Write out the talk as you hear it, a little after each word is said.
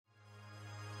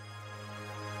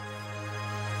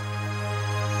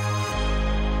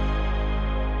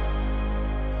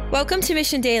Welcome to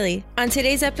Mission Daily. On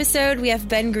today's episode, we have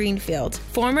Ben Greenfield,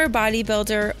 former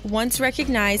bodybuilder, once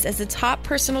recognized as the top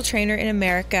personal trainer in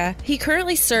America. He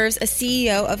currently serves as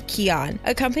CEO of Kion,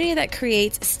 a company that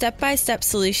creates step-by-step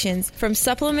solutions from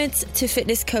supplements to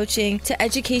fitness coaching to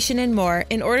education and more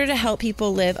in order to help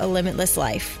people live a limitless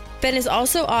life. Ben is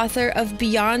also author of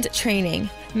Beyond Training,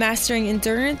 Mastering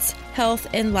Endurance, Health,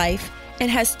 and Life, and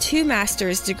has 2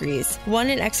 master's degrees, one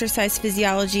in exercise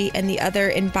physiology and the other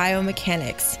in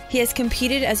biomechanics. He has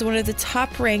competed as one of the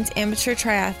top-ranked amateur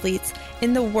triathletes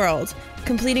in the world,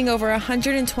 completing over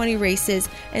 120 races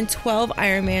and 12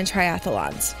 Ironman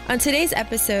triathlons. On today's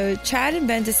episode, Chad and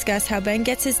Ben discuss how Ben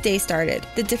gets his day started,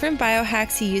 the different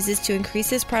biohacks he uses to increase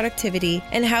his productivity,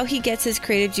 and how he gets his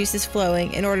creative juices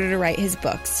flowing in order to write his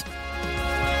books.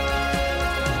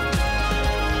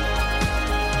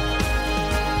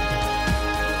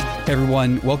 Hey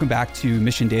everyone, welcome back to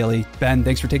Mission Daily. Ben,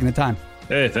 thanks for taking the time.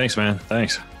 Hey, thanks, man.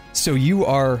 Thanks. So you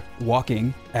are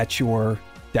walking at your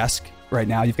desk right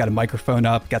now. You've got a microphone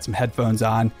up, got some headphones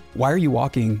on. Why are you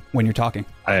walking when you're talking?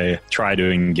 I try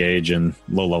to engage in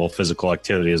low-level physical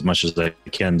activity as much as I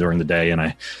can during the day, and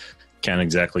I can't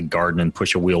exactly garden and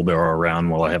push a wheelbarrow around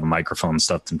while I have a microphone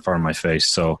stuffed in front of my face.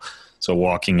 So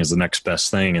walking is the next best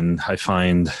thing. And I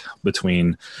find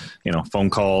between,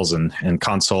 phone calls and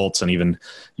consults and even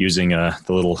using the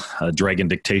little Dragon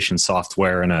dictation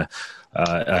software and a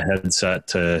headset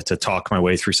to talk my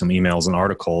way through some emails and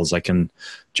articles, I can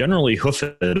generally hoof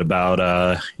it about,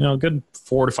 a good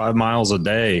 4 to 5 miles a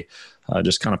day,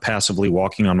 just kind of passively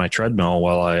walking on my treadmill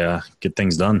while I get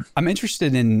things done. I'm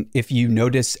interested in if you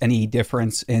notice any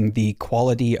difference in the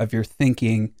quality of your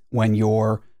thinking when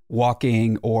you're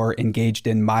walking or engaged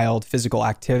in mild physical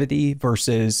activity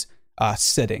versus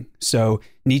sitting. So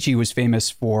Nietzsche was famous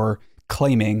for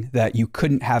claiming that you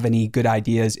couldn't have any good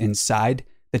ideas inside,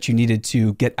 that you needed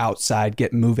to get outside,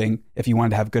 get moving if you wanted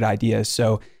to have good ideas.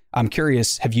 So I'm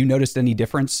curious, have you noticed any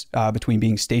difference between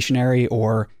being stationary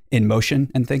or in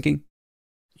motion and thinking?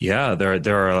 Yeah,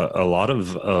 there are a lot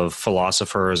of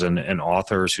philosophers and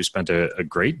authors who spent a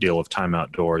great deal of time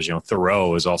outdoors.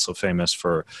 Thoreau is also famous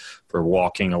for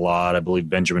walking a lot. I believe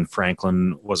Benjamin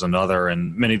Franklin was another,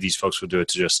 and many of these folks would do it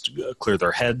to just clear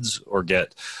their heads or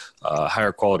get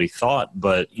higher quality thought.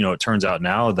 But, it turns out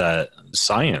now that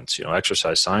science,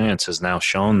 exercise science has now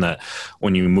shown that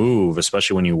when you move,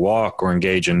 especially when you walk or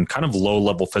engage in kind of low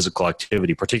level physical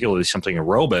activity, particularly something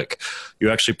aerobic, you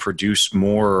actually produce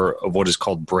more of what is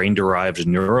called brain derived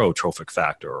neurotrophic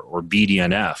factor, or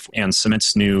BDNF, and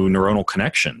cements new neuronal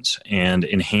connections and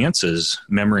enhances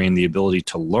memory and the ability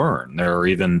to learn. There are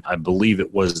even, I believe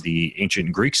it was the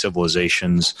ancient Greek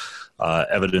civilizations,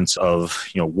 evidence of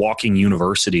walking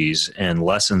universities and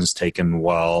lessons taken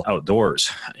while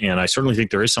outdoors. And I certainly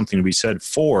think there is something to be said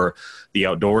for the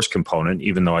outdoors component,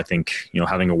 even though I think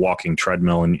having a walking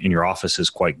treadmill in your office is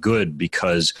quite good,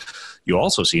 because you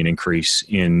also see an increase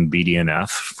in BDNF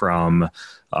from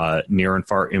near and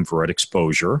far infrared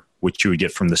exposure, which you would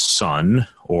get from the sun,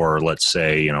 or let's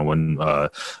say, when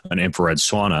an infrared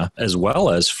sauna, as well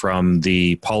as from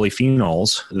the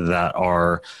polyphenols that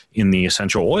are in the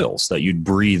essential oils that you'd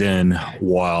breathe in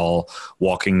while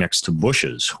walking next to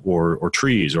bushes or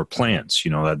trees or plants.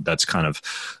 That's kind of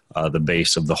the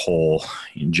base of the whole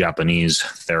Japanese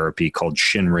therapy called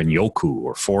Shinrin-yoku,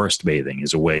 or forest bathing,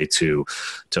 is a way to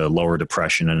lower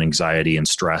depression and anxiety and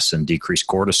stress and decrease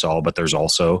cortisol. But there's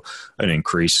also an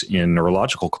increase in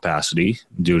neurological capacity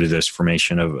due to this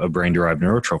formation of a brain-derived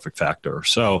neurotrophic factor.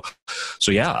 So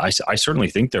yeah, I certainly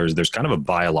think there's kind of a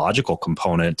biological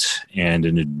component and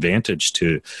an advantage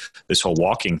to this whole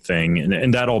walking thing.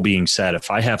 And that all being said,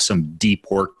 if I have some deep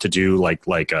work to do,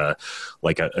 like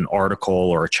an article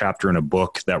or a chapter in a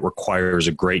book that requires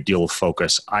a great deal of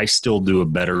focus, I still do a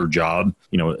better job,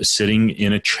 sitting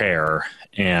in a chair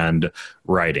and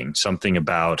writing. Something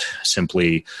about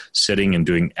simply sitting and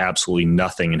doing absolutely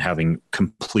nothing and having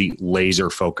complete laser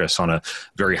focus on a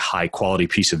very high quality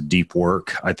piece of deep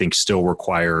work, I think still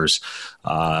requires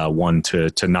one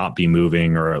to not be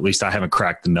moving, or at least I haven't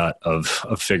cracked the nut of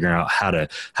figuring out how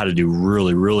to do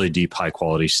really, really deep, high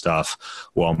quality stuff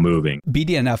while moving.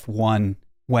 BDNF1,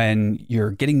 when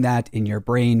you're getting that in your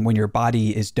brain, when your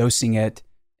body is dosing it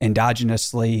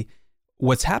endogenously,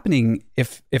 what's happening,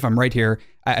 if I'm right here,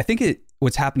 I think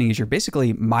what's happening is you're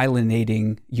basically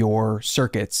myelinating your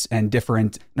circuits and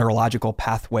different neurological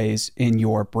pathways in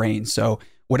your brain. So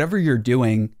whatever you're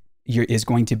doing is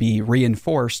going to be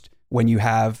reinforced when you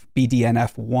have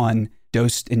BDNF1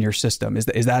 dosed in your system. Is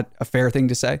that a fair thing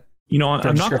to say?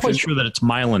 I'm not quite sure that it's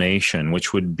myelination,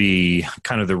 which would be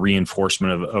kind of the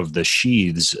reinforcement of the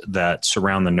sheaths that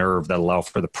surround the nerve that allow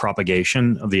for the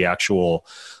propagation of the actual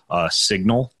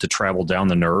signal to travel down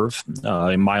the nerve.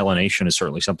 Myelination is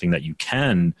certainly something that you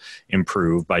can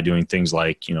improve by doing things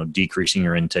like, decreasing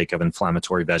your intake of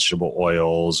inflammatory vegetable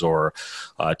oils, or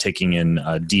taking in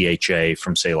DHA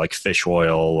from, say, like fish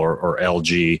oil or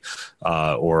algae,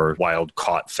 or wild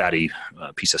caught fatty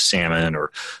piece of salmon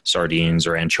or sardines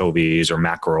or anchovies or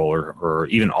mackerel, or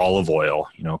even olive oil,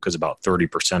 because about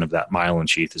 30% of that myelin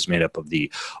sheath is made up of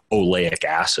the oleic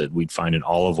acid we'd find in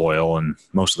olive oil, and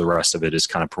most of the rest of it is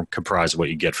kind of comprised of what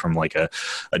you get from like a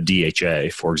DHA,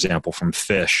 for example, from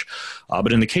fish.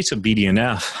 But in the case of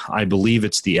BDNF, I believe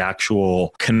it's the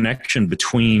actual connection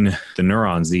between the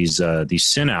neurons. These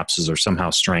synapses are somehow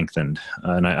strengthened,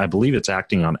 and I believe it's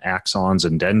acting on axons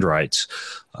and dendrites.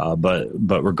 But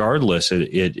regardless,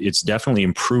 it's definitely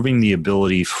improving the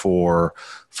ability for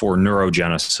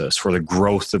neurogenesis, for the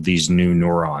growth of these new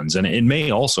neurons. And it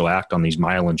may also act on these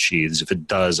myelin sheaths. If it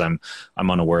does, I'm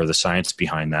unaware of the science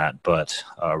behind that. But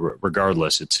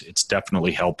regardless, it's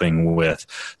definitely helping with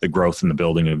the growth and the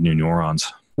building of new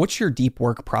neurons. What's your deep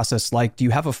work process like? Do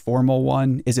you have a formal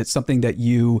one? Is it something that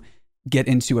you get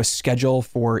into a schedule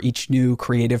for each new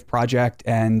creative project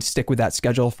and stick with that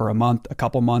schedule for a month, a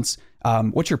couple months?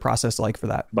 What's your process like for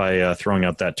that? By throwing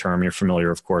out that term, you're familiar,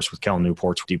 of course, with Cal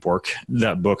Newport's Deep Work.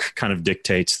 That book kind of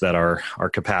dictates that our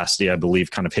capacity, I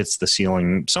believe, kind of hits the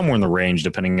ceiling somewhere in the range,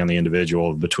 depending on the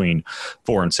individual, between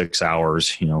 4 and 6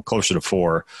 hours, closer to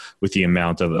 4, with the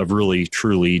amount of really,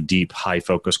 truly deep, high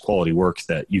focus quality work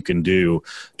that you can do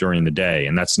during the day.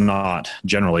 And that's not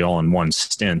generally all in one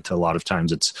stint. A lot of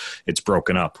times it's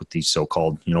broken up with these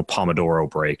so-called, Pomodoro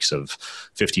breaks of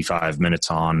 55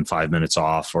 minutes on, 5 minutes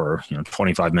off, or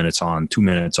 25 minutes on, 2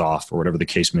 minutes off, or whatever the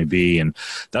case may be. And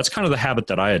that's kind of the habit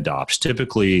that I adopt.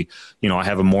 Typically, I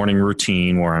have a morning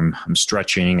routine where I'm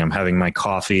stretching, I'm having my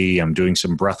coffee, I'm doing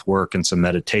some breath work and some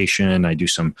meditation. I do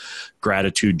some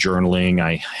gratitude journaling.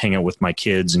 I hang out with my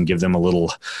kids and give them a little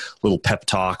pep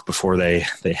talk before they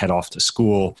head off to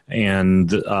school. And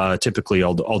typically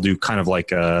I'll do kind of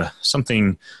like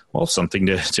something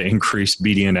to increase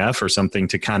BDNF, or something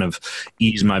to kind of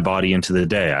ease my body into the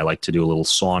day. I like to do a little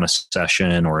sauna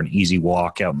session, or an easy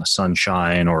walk out in the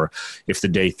sunshine, or if the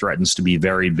day threatens to be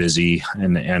very busy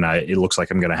and it looks like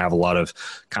I'm going to have a lot of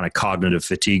kind of cognitive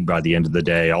fatigue by the end of the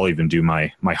day, I'll even do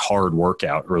my hard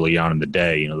workout early on in the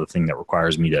day, the thing that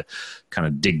requires me to kind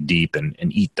of dig deep and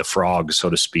eat the frog, so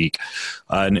to speak.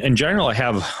 And in general, I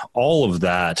have all of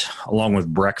that along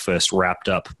with breakfast wrapped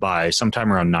up by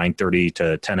sometime around 9:30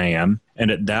 to 10 a.m. And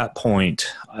at that point,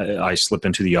 I slip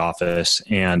into the office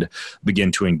and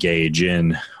begin to engage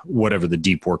in whatever the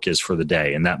deep work is for the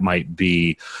day. And that might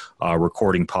be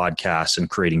recording podcasts and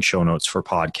creating show notes for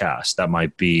podcasts. That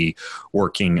might be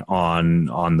working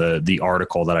on the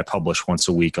article that I publish once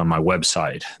a week on my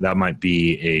website. That might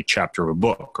be a chapter of a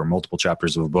book, or multiple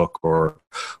chapters of a book, or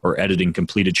editing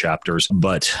completed chapters.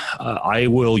 But I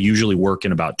will usually work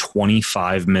in about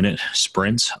 25-minute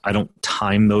sprints. I don't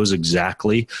time those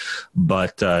exactly,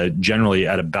 but generally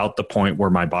at about the point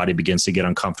where my body begins to get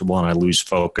uncomfortable and I lose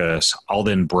focus, I'll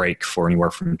then break for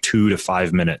anywhere from 2 to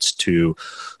 5 minutes to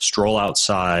stroll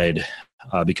outside.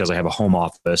 Because I have a home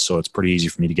office, so it's pretty easy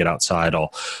for me to get outside.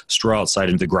 I'll stroll outside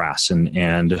into the grass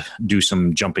and do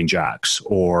some jumping jacks,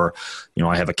 or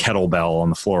I have a kettlebell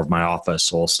on the floor of my office,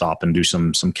 so I'll stop and do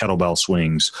some kettlebell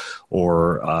swings,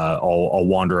 or I'll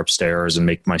wander upstairs and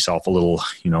make myself a little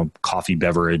coffee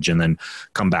beverage, and then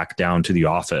come back down to the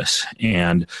office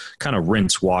and kind of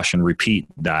rinse, wash, and repeat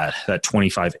that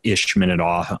 25-ish minute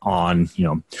off on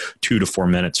 2 to 4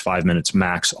 minutes, 5 minutes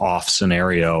max off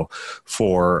scenario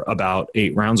for about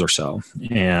 8 rounds or so.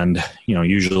 And,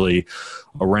 usually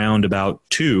around about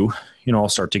 2, I'll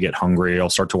start to get hungry. I'll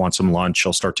start to want some lunch.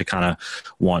 I'll start to kind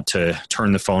of want to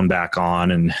turn the phone back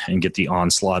on and get the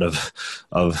onslaught of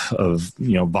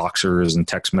boxers and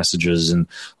text messages and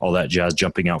all that jazz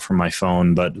jumping out from my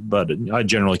phone. But I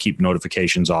generally keep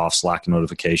notifications off, Slack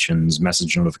notifications,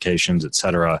 message notifications,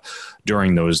 etc.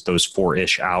 during those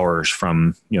 4-ish hours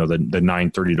from, the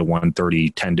 9:30 to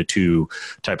 1:30, 10 to 2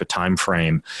 type of time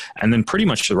frame. And then pretty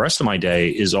much the rest of my day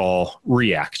is all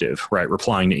reactive, right?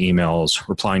 Replying to emails,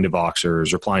 replying to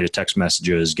boxers, replying to text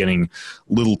messages, getting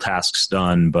little tasks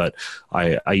done. But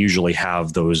I usually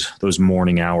have those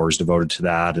morning hours devoted to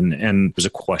that. And there's a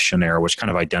questionnaire which kind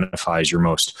of identifies your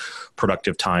most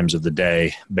productive times of the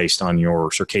day based on your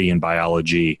circadian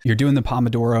biology. You're doing the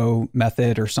Pomodoro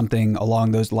method or something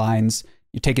along those lines.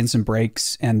 You're taking some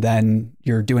breaks, and then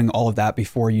you're doing all of that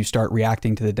before you start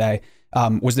reacting to the day.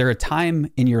 Was there a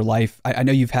time in your life, I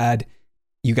know you've had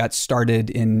you got started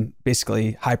in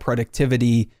basically high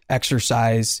productivity,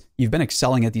 exercise. You've been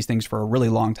excelling at these things for a really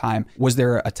long time. Was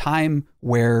there a time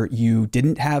where you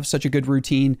didn't have such a good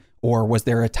routine, or was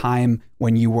there a time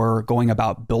when you were going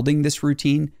about building this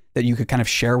routine that you could kind of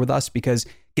share with us? Because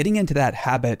getting into that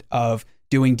habit of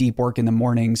doing deep work in the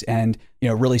mornings and,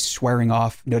 really swearing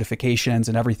off notifications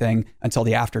and everything until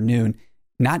the afternoon,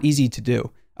 not easy to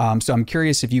do. So I'm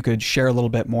curious if you could share a little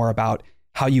bit more about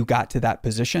how you got to that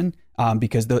position,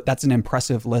 because that's an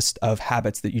impressive list of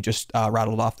habits that you just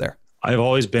rattled off there. I've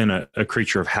always been a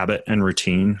creature of habit and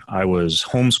routine. I was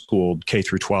homeschooled K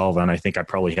through 12, and I think I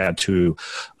probably had to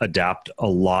adapt a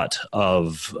lot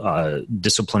of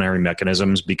disciplinary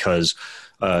mechanisms because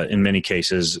in many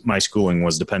cases, my schooling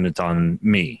was dependent on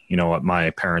me.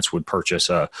 My parents would purchase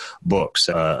books,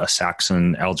 a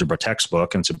Saxon algebra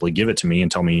textbook, and simply give it to me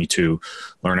and tell me to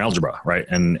learn algebra, right?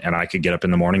 And I could get up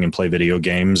in the morning and play video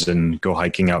games and go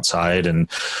hiking outside and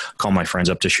call my friends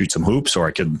up to shoot some hoops, or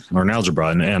I could learn algebra.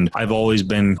 And I've always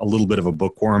been a little bit of a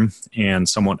bookworm and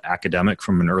somewhat academic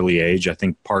from an early age. I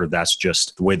think part of that's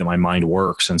just the way that my mind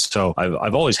works. And so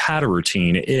I've always had a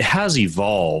routine. It has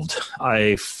evolved.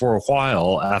 For a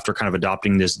while, after kind of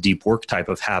adopting this deep work type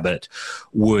of habit,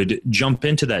 would jump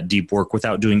into that deep work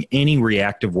without doing any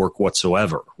reactive work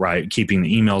whatsoever, right? Keeping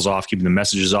the emails off, keeping the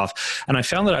messages off. And I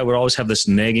found that I would always have this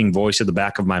nagging voice at the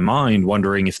back of my mind,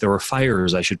 wondering if there were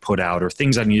fires I should put out or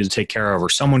things I needed to take care of or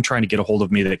someone trying to get a hold of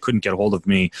me that couldn't get a hold of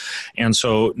me. And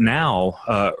so now,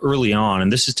 early on, and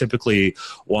this is typically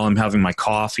while I'm having my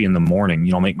coffee in the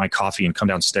morning, I'll make my coffee and come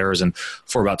downstairs, and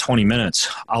for about 20 minutes,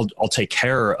 I'll take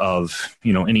care of,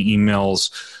 any emails,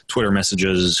 Twitter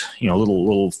messages,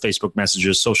 little Facebook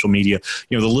messages, social media,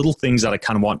 the little things that I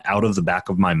kind of want out of the back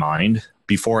of my mind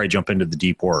before I jump into the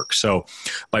deep work. So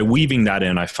by weaving that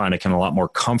in, I find I can a lot more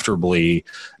comfortably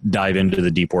dive into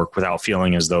the deep work without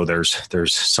feeling as though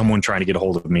there's someone trying to get a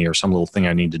hold of me or some little thing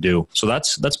I need to do. So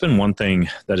that's been one thing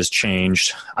that has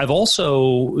changed. I've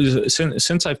also,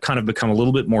 since I've kind of become a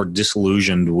little bit more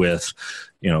disillusioned with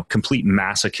complete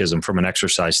masochism from an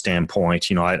exercise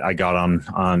standpoint. I got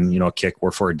on a kick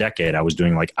where for a decade I was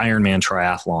doing like Ironman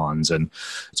triathlons, and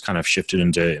it's kind of shifted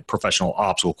into professional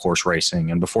obstacle course racing.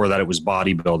 And before that it was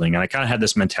bodybuilding. And I kind of had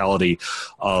this mentality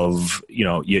of,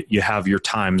 you have your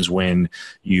times when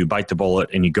you bite the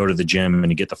bullet and you go to the gym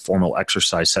and you get the formal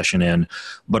exercise session in.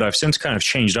 But I've since kind of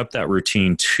changed up that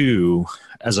routine too,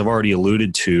 as I've already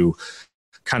alluded to,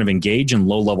 kind of engage in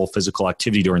low-level physical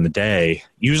activity during the day,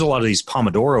 use a lot of these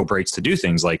Pomodoro breaks to do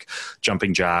things like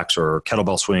jumping jacks or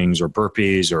kettlebell swings or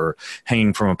burpees or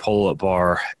hanging from a pull-up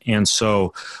bar. And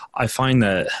so I find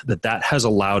that has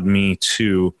allowed me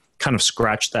to kind of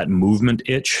scratch that movement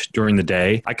itch during the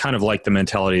day. I kind of like the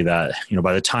mentality that,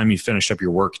 by the time you finish up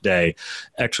your work day,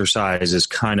 exercise is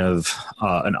kind of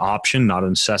an option, not a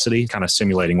necessity, kind of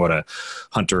simulating what a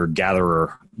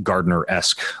hunter-gatherer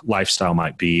gardener-esque lifestyle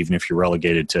might be, even if you're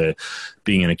relegated to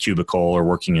being in a cubicle or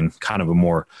working in kind of a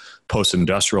more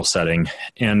post-industrial setting.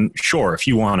 And sure, if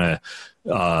you want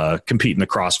to compete in the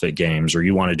CrossFit games, or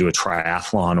you want to do a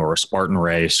triathlon or a Spartan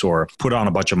race, or put on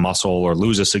a bunch of muscle or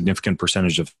lose a significant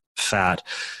percentage of fat,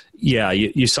 yeah,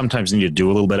 you sometimes need to do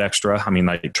a little bit extra. I mean,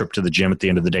 like a trip to the gym at the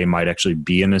end of the day might actually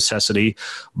be a necessity,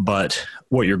 but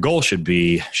what your goal should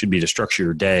be to structure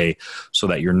your day so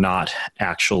that you're not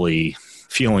actually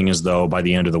feeling as though by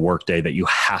the end of the workday that you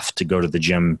have to go to the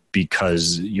gym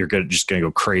because you're just going to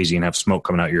go crazy and have smoke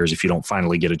coming out your ears if you don't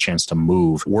finally get a chance to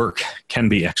move. Work can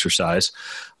be exercise.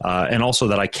 And also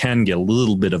that I can get a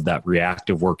little bit of that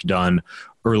reactive work done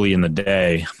early in the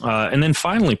day. And then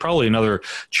finally, probably another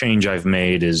change I've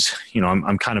made is,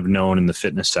 I'm kind of known in the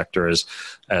fitness sector as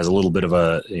a little bit of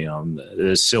a,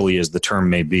 as silly as the term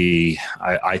may be,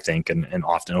 I think, and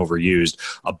often overused,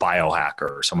 a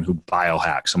biohacker, or someone who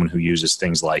biohacks, someone who uses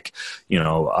things like,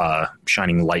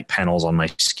 shining light panels on my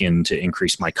skin to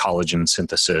increase my collagen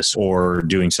synthesis, or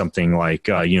doing something like,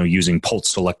 using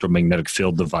pulsed electromagnetic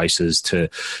field devices to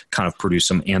kind of produce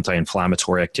some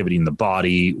anti-inflammatory activity in the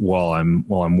body while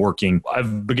I'm working.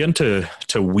 I've begun to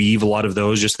weave a lot of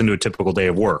those just into a typical day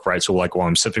of work, right? So like while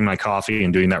I'm sipping my coffee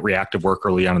and doing that reactive work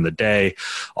early on in the day,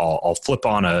 I'll flip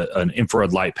on an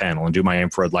infrared light panel and do my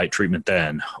infrared light treatment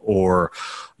then. Or,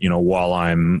 while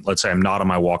let's say I'm not on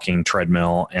my walking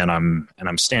treadmill and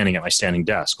I'm standing at my standing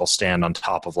desk, I'll stand on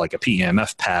top of like a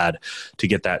PEMF pad to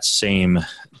get that same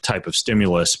type of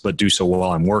stimulus, but do so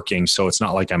while I'm working. So it's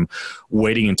not like I'm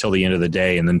waiting until the end of the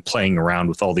day and then playing around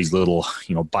with all these little,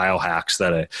 biohacks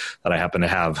that I happen to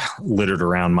have littered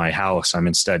around my house. I'm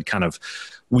instead kind of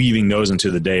weaving those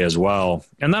into the day as well.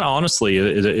 And that honestly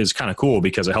is kind of cool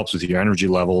because it helps with your energy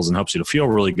levels and helps you to feel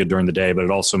really good during the day. But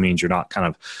it also means you're not kind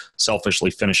of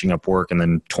selfishly finishing up work and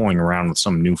then toying around with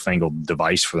some newfangled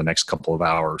device for the next couple of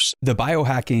hours. The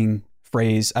biohacking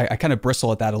phrase, I kind of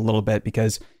bristle at that a little bit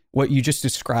because what you just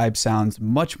described sounds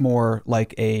much more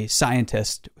like a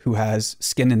scientist who has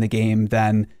skin in the game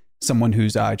than someone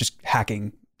who's just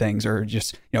hacking things or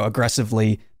just,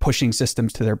 aggressively pushing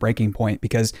systems to their breaking point.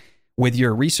 Because with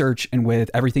your research and with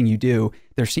everything you do,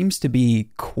 there seems to be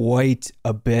quite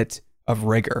a bit of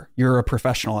rigor. You're a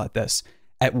professional at this.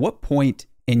 At what point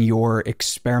in your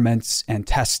experiments and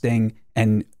testing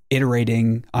and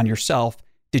iterating on yourself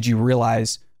did you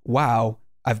realize, wow,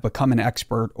 I've become an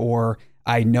expert, or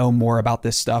I know more about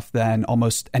this stuff than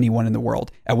almost anyone in the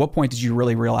world? At what point did you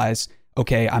really realize,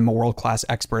 okay, I'm a world-class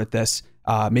expert at this.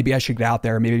 Maybe I should get out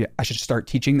there. Maybe I should start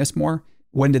teaching this more.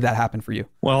 When did that happen for you?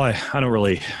 Well, I don't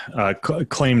really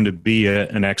claim to be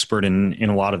an expert in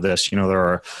a lot of this. There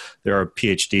are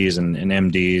PhDs and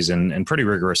MDs and pretty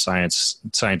rigorous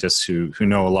scientists who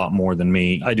know a lot more than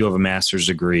me. I do have a master's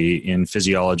degree in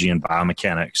physiology and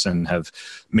biomechanics and have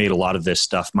made a lot of this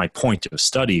stuff my point of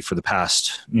study for the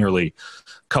past nearly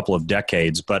couple of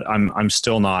decades, but I'm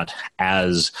still not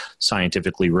as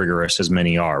scientifically rigorous as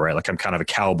many are, right? Like I'm kind of a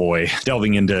cowboy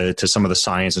delving into some of the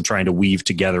science and trying to weave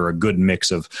together a good mix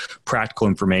of practical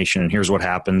information. And here's what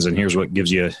happens, and here's what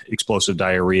gives you explosive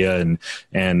diarrhea and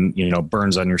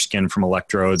burns on your skin from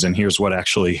electrodes, and here's what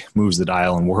actually moves the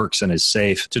dial and works and is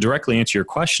safe. To directly answer your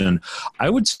question, I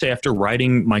would say after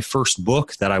writing my first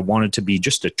book that I wanted to be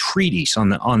just a treatise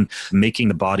on making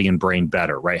the body and brain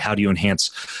better, right? How do you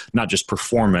enhance not just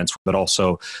performance, but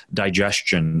also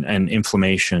digestion and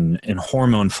inflammation and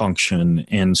hormone function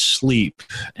and sleep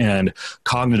and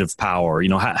cognitive power?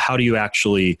 How do you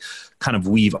actually kind of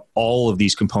weave all of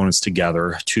these components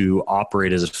together to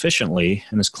operate as efficiently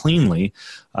and as cleanly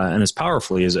and as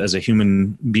powerfully as a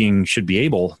human being should be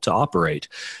able to operate?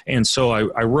 And so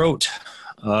I wrote...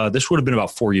 this would have been about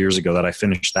 4 years ago that I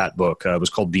finished that book. It was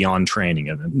called Beyond Training.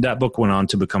 And that book went on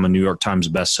to become a New York Times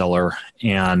bestseller.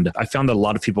 And I found that a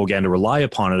lot of people began to rely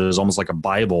upon it as almost like a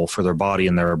Bible for their body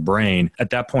and their brain.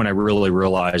 At that point, I really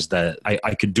realized that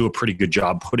I could do a pretty good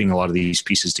job putting a lot of these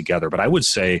pieces together. But I would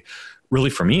say,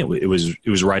 really for me, it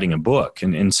was writing a book.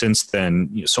 And since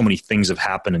then, so many things have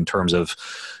happened in terms of,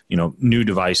 new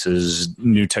devices,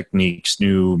 new techniques,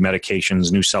 new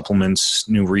medications, new supplements,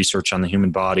 new research on the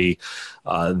human body,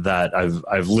 that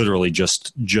I've literally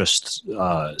just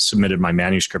submitted my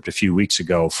manuscript a few weeks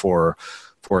ago for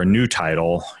a new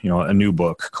title, a new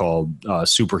book called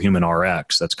Superhuman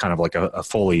RX. That's kind of like a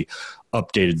fully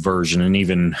updated version, and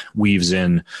even weaves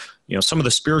in some of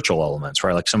the spiritual elements,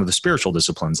 right? Like some of the spiritual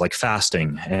disciplines like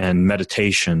fasting and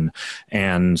meditation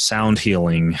and sound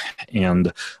healing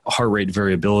and heart rate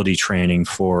variability training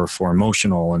for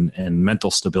emotional and mental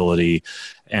stability.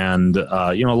 And,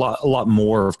 a lot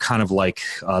more of kind of like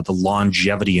the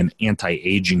longevity and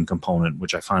anti-aging component,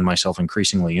 which I find myself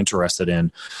increasingly interested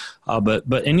in.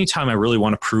 But anytime I really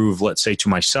want to prove, let's say to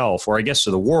myself, or I guess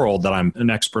to the world, that I'm an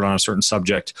expert on a certain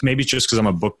subject, maybe it's just because I'm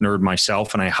a book nerd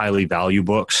myself and I highly value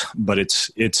books, but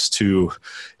it's to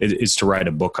write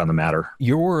a book on the matter.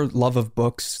 Your love of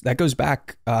books, that goes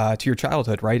back to your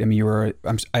childhood, right? I mean, you were,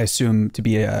 I assume, to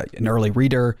be an early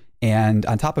reader. And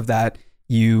on top of that,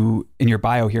 you, in your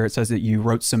bio here, it says that you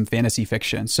wrote some fantasy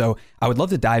fiction. So I would love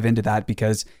to dive into that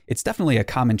because it's definitely a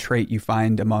common trait you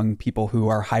find among people who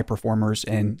are high performers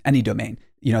in any domain.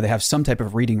 They have some type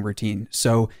of reading routine.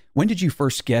 So when did you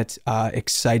first get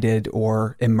excited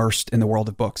or immersed in the world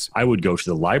of books? I would go to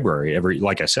the library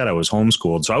like I said, I was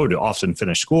homeschooled. So I would often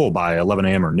finish school by 11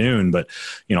 a.m. or noon, but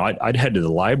I'd head to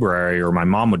the library, or my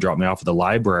mom would drop me off at the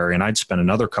library, and I'd spend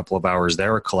another couple of hours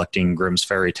there collecting Grimm's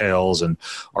fairy tales and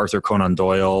Arthur Conan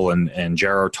Doyle and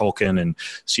J.R.R. Tolkien and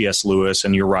C.S. Lewis.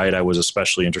 And you're right, I was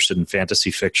especially interested in fantasy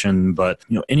fiction, but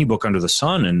any book under the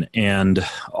sun. And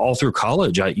all through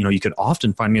college, you could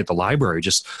often find me at the library,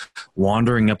 just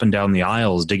wandering up and down the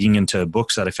aisles, digging into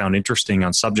books that I found interesting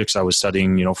on subjects I was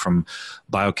studying, from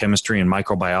biochemistry and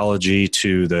microbiology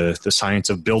to the science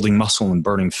of building muscle and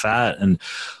burning fat. And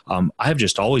I have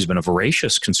just always been a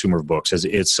voracious consumer of books. As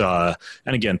it's and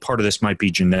again, part of this might be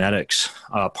genetics.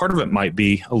 Part of it might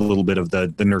be a little bit of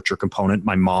the nurture component.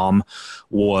 My mom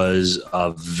was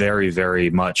very, very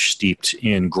much steeped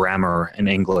in grammar and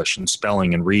English and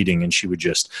spelling and reading, and she would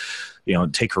just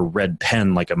take her red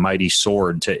pen like a mighty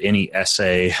sword to any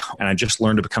essay. And I just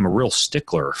learned to become a real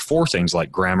stickler for things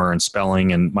like grammar and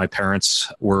spelling. And my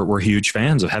parents were huge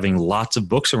fans of having lots of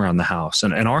books around the house.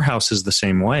 And our house is the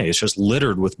same way. It's just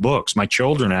littered with books. My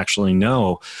children actually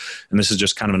know, and this is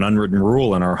just kind of an unwritten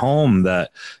rule in our home,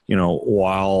 that,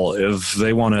 while if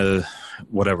they want to,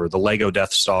 whatever, the Lego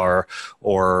Death Star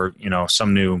or,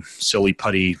 some new silly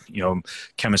putty,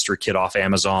 chemistry kit off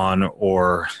Amazon,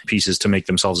 or pieces to make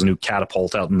themselves a new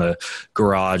catapult out in the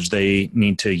garage, they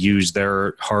need to use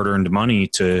their hard-earned money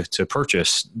to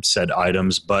purchase said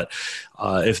items. But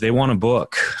if they want a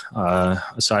book,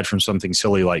 aside from something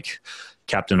silly like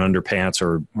Captain Underpants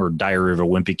or Diary of a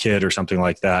Wimpy Kid or something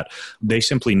like that, they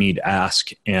simply need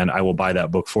ask, and I will buy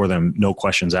that book for them, no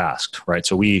questions asked, right?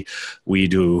 So we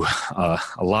do a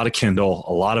lot of Kindle,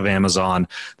 a lot of Amazon.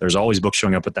 There's always books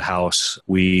showing up at the house.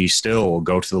 We still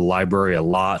go to the library a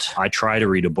lot. I try to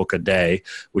read a book a day,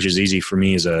 which is easy for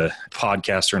me as a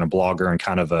podcaster and a blogger and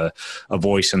kind of a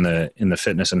voice in the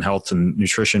fitness and health and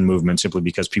nutrition movement, simply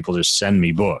because people just send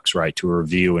me books, right, to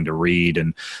review and to read,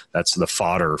 and that's the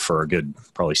fodder for a good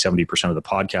probably 70% of the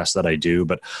podcasts that I do.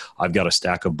 But I've got a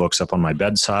stack of books up on my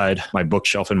bedside. My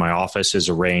bookshelf in my office is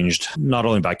arranged not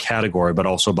only by category, but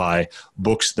also by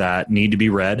books that need to be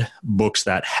read, books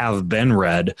that have been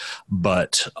read,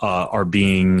 but are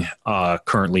being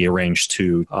currently arranged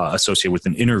to associate with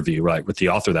an interview, right, with the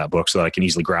author of that book, so that I can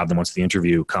easily grab them once the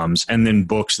interview comes. And then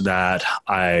books that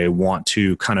I want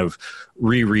to kind of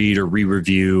reread or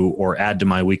re-review or add to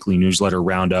my weekly newsletter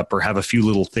roundup, or have a few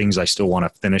little things I still want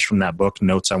to finish from that book,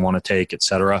 notes I want to take,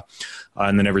 etc.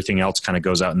 And then everything else kind of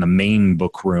goes out in the main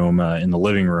book room, in the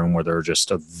living room, where there are just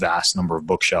a vast number of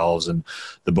bookshelves, and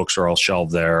the books are all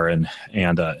shelved there and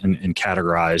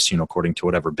categorized, according to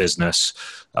whatever business,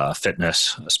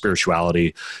 fitness,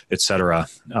 spirituality, etc.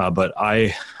 But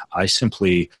I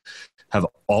simply have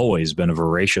always been a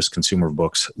voracious consumer of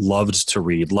books, loved to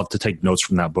read, loved to take notes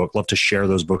from that book, loved to share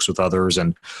those books with others,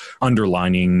 and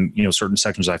underlining, certain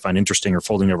sections I find interesting or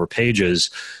folding over pages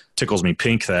tickles me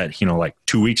pink that, like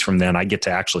 2 weeks from then I get to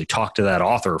actually talk to that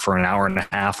author for an hour and a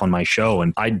half on my show,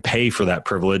 and I'd pay for that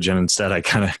privilege. And instead I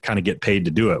kind of get paid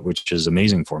to do it, which is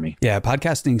amazing for me. Yeah.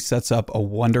 Podcasting sets up a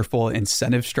wonderful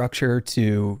incentive structure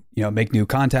to, make new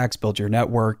contacts, build your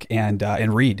network, and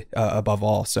read above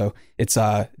all. So it's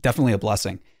definitely a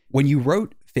blessing. When you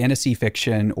wrote fantasy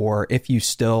fiction, or if you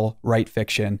still write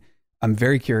fiction, I'm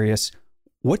very curious,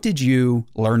 what did you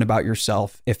learn about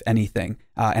yourself, if anything?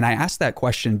 And I ask that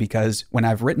question because when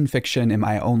I've written fiction in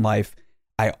my own life,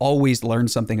 I always learn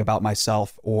something about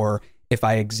myself, or if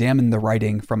I examine the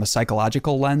writing from a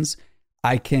psychological lens,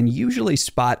 I can usually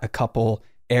spot a couple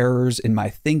errors in my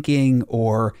thinking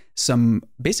or some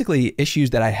basically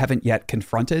issues that I haven't yet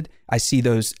confronted. I see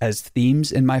those as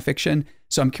themes in my fiction.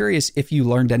 So I'm curious if you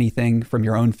learned anything from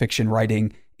your own fiction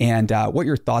writing, and what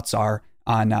your thoughts are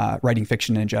on writing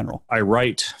fiction in general. I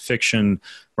write fiction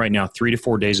right now 3 to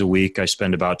 4 days a week. I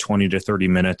spend about 20 to 30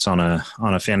 minutes on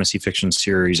a fantasy fiction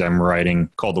series I'm writing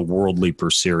called the World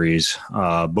Leaper series.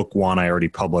 Book 1 I already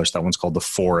published. That one's called The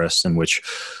Forest, in which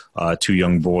two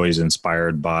young boys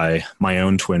inspired by my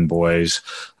own twin boys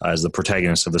as the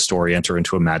protagonists of the story enter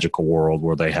into a magical world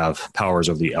where they have powers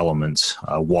of the elements,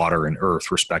 water and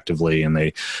earth respectively, and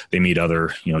they meet other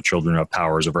children who have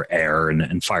powers over air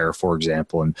and fire, for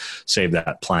example, and save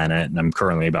that planet. And I'm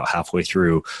currently about halfway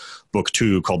through Book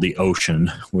 2 called The Ocean,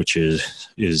 which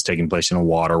is taking place in a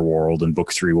water world, and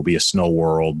Book 3 will be a snow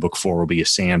world. Book 4 will be a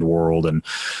sand world, and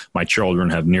my children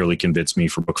have nearly convinced me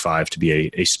for Book 5 to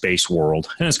be a space world.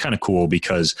 And it's kind of cool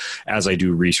because as I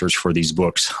do research for these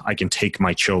books, I can take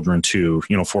my children to,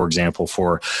 for example,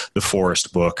 for the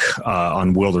Forest book,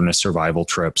 on wilderness survival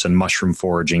trips and mushroom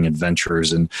foraging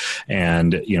adventures, and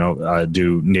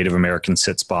do Native American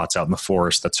sit spots out in the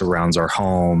forest that surrounds our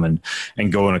home,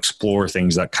 and go and explore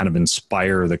things that kind of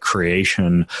inspire the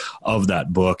creation of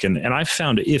that book. And I've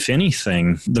found, if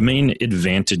anything, the main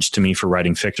advantage to me for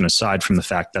writing fiction, aside from the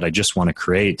fact that I just want to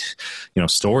create,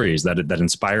 stories that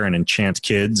inspire and enchant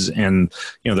kids, and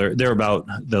they're about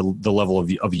the level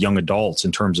of young adults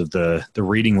in terms of the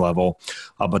reading level,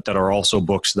 but that are also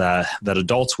books that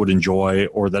adults would enjoy,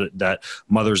 or that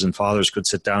mothers and fathers could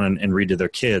sit down and read to their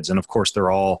kids. And of course, they're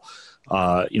all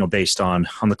based on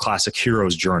the classic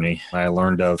hero's journey I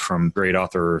learned of from great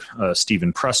author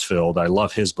Stephen Pressfield. I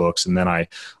love his books. And then I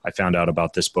found out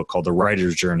about this book called The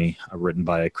Writer's Journey, written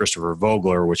by Christopher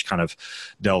Vogler, which kind of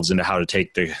delves into how to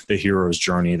take the hero's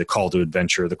journey, the call to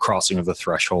adventure, the crossing of the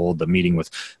threshold, the meeting with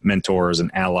mentors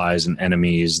and allies and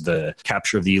enemies, the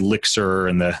capture of the elixir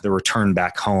and the return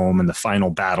back home and the final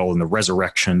battle and the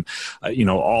resurrection,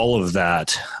 all of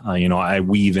that, I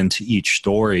weave into each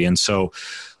story. And so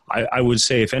I would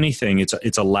say, if anything,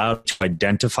 it's allowed to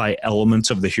identify elements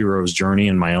of the hero's journey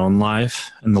in my own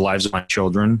life and the lives of my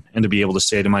children, and to be able to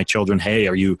say to my children, hey,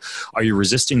 are you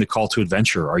resisting the call to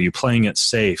adventure? Are you playing it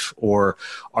safe? Or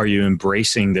are you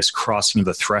embracing this crossing of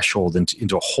the threshold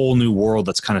into a whole new world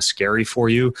that's kind of scary for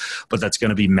you, but that's going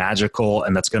to be magical,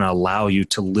 and that's going to allow you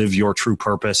to live your true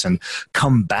purpose and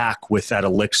come back with that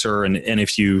elixir? And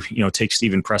if you take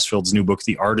Stephen Pressfield's new book,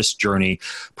 The Artist's Journey,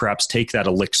 perhaps take that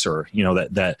elixir,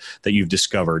 that you've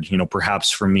discovered. Perhaps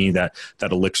for me, that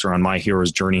elixir on my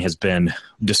hero's journey has been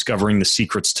discovering the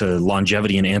secrets to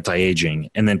longevity and anti-aging,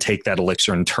 and then take that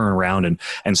elixir and turn around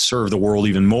and serve the world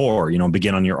even more,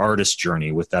 begin on your artist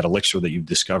journey with that elixir that you've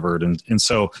discovered. And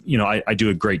so, I do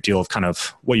a great deal of kind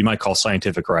of what you might call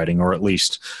scientific writing, or at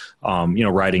least,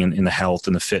 writing in the health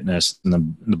and the fitness and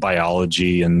the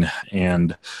biology and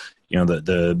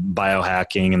the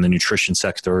biohacking and the nutrition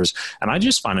sectors. And I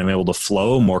just find I'm able to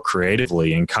flow more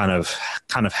creatively and kind of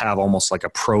have almost like a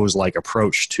prose-like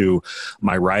approach to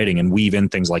my writing, and weave in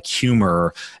things like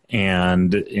humor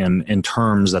and in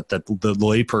terms that the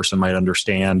layperson might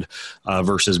understand,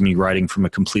 versus me writing from a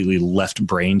completely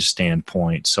left-brained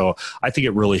standpoint. So I think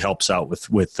it really helps out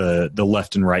with the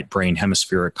left and right brain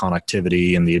hemispheric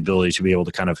connectivity and the ability to be able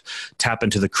to kind of tap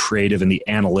into the creative and the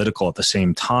analytical at the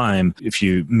same time. If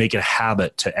you make it a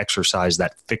habit to exercise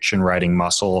that fiction writing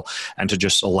muscle and to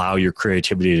just allow your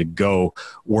creativity to go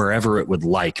wherever it would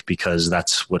like, because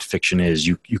that's what fiction is.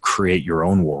 You create your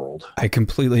own world. I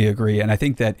completely agree. And I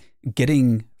think that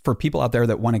for people out there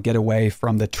that want to get away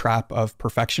from the trap of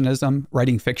perfectionism,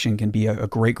 writing fiction can be a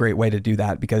great way to do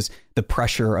that, because the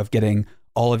pressure of getting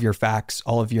all of your facts,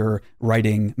 all of your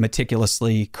writing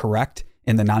meticulously correct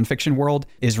in the nonfiction world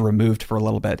is removed for a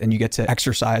little bit, and you get to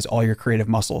exercise all your creative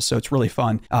muscles. So it's really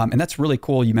fun. And that's really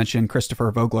cool. You mentioned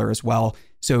Christopher Vogler as well.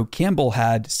 So Campbell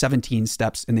had 17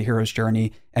 steps in the hero's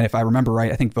journey. And if I remember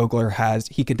right, I think Vogler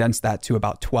he condensed that to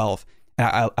about 12.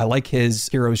 And I like his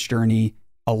hero's journey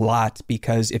a lot,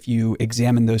 because if you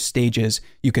examine those stages,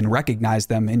 you can recognize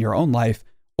them in your own life,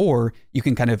 or you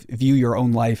can kind of view your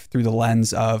own life through the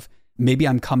lens of, maybe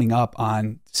I'm coming up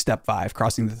on step 5,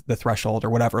 crossing the threshold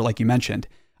or whatever, like you mentioned.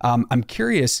 I'm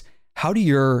curious, how do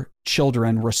your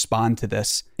children respond to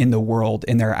this in the world,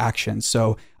 in their actions?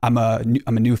 So I'm a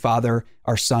new father.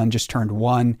 Our son just turned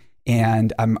 1,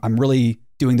 and I'm really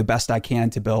doing the best I can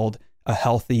to build a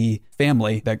healthy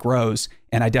family that grows.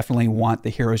 And I definitely want the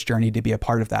hero's journey to be a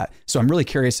part of that. So I'm really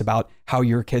curious about how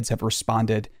your kids have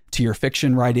responded to your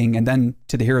fiction writing, and then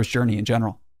to the hero's journey in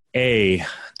general.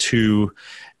 To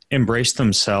embrace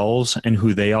themselves and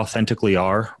who they authentically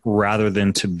are, rather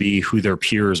than to be who their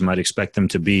peers might expect them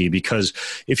to be. Because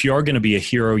if you are going to be a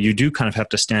hero, you do kind of have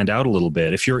to stand out a little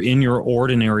bit. If you're in your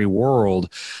ordinary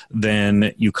world,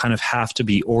 then you kind of have to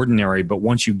be ordinary. But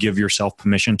once you give yourself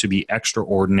permission to be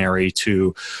extraordinary,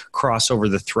 to cross over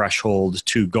the threshold,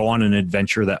 to go on an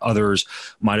adventure that others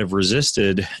might have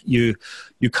resisted, you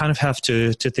kind of have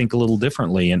to think a little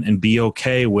differently and be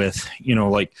okay with,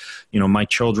 my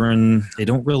children, they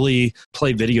don't really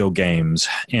play video games,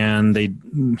 and they,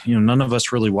 none of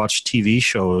us really watch TV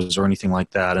shows or anything like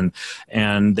that.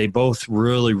 And they both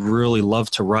really, really love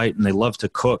to write, and they love to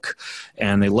cook,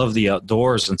 and they love the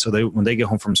outdoors. And so when they get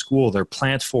home from school, they're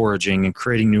plant foraging and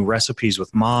creating new recipes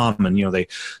with mom. And, they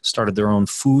started their own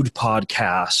food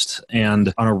podcast,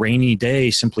 and on a rainy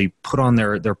day, simply put on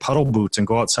their puddle boots and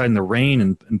go outside in the rain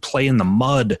and play in the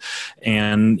mud.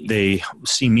 And they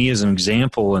see me as an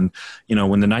example. And,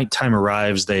 when the nighttime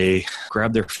arrives, they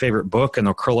grab their favorite book and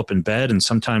they'll curl up in bed. And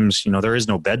sometimes, there is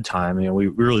no bedtime. We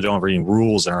really don't have any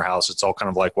rules in our house. It's all kind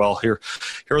of like, well, here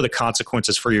are the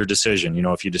consequences for your decision.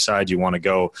 If you decide you want to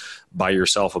go buy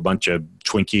yourself a bunch of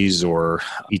Twinkies, or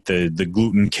eat the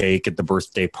gluten cake at the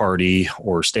birthday party,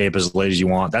 or stay up as late as you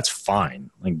want, that's fine.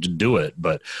 Do it.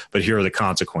 But here are the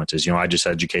consequences. I just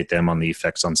educate them on the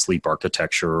effects on sleep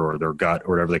architecture or their gut,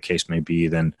 or whatever the case may be.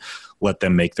 Then let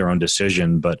them make their own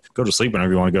decision. But go to sleep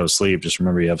whenever you want to go to sleep. Just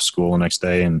remember you have school the next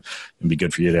day, and it'd be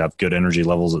good for you to have good energy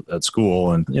levels at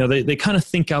school. And, they kind of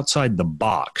think outside the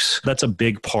box. That's a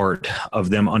big part of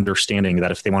them understanding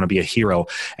that if they want to be a hero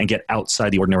and get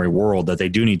outside the ordinary world, that they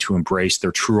do need to embrace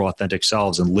their true authentic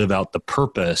selves and live out the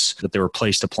purpose that they were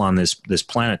placed upon this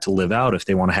planet to live out if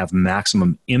they want to have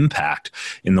maximum impact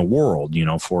in the world.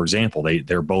 For example,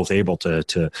 they're both able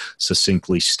to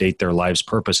succinctly state their life's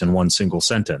purpose in one single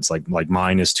sentence. Like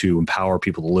mine is to empower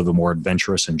people to live a more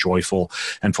adventurous and joyful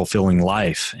and fulfilling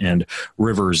life. And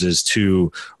Rivers is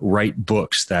to write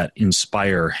books that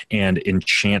inspire and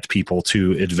enchant people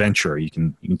to adventure. You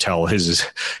can tell his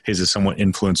is somewhat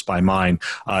influenced by mine.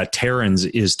 Taryn's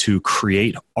is to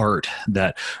create art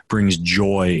that brings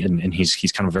joy, and he's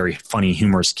kind of a very funny,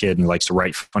 humorous kid, and he likes to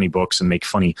write funny books and make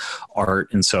funny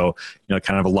art. And so, it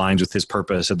kind of aligns with his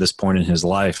purpose at this point in his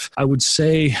life. I would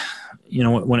say,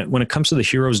 when it comes to the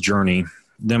hero's journey,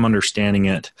 them understanding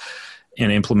it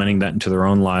and implementing that into their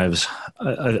own lives,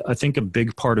 I think a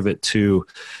big part of it too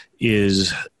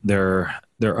is their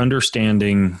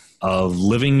understanding of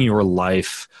living your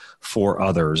life for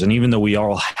others. And even though we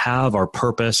all have our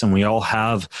purpose and we all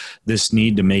have this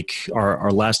need to make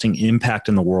our lasting impact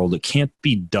in the world, it can't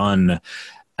be done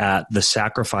at the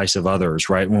sacrifice of others,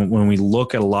 right? When we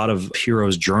look at a lot of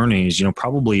heroes' journeys,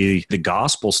 probably the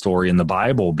gospel story in the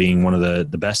Bible being one of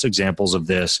the best examples of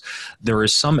this, there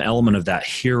is some element of that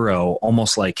hero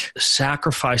almost like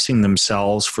sacrificing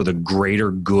themselves for the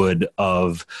greater good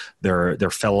of their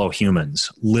fellow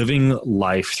humans, living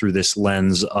life through this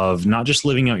lens of not just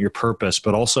living out your purpose,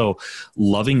 but also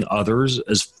loving others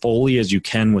as fully as you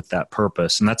can with that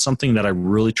purpose. And that's something that I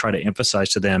really try to emphasize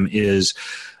to them is,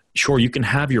 sure, you can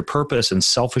have your purpose and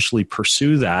selfishly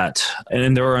pursue that.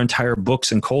 And there are entire books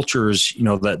and cultures,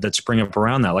 that spring up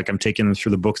around that. Like I'm taking them through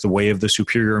the book, The Way of the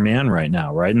Superior Man right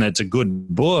now, right? And that's a good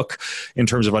book in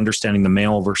terms of understanding the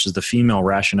male versus the female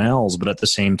rationales. But at the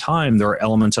same time, there are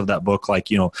elements of that book like,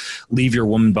 leave your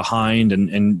woman behind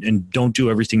and don't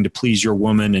do everything to please your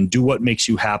woman and do what makes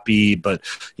you happy, but,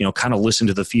 kind of listen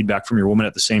to the feedback from your woman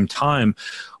at the same time.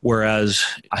 Whereas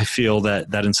I feel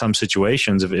that in some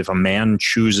situations, if a man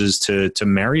chooses to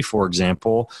marry, for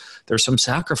example, there's some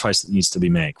sacrifice that needs to be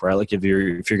made, right? Like if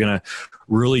you're going to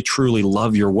really truly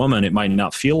love your woman, it might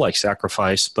not feel like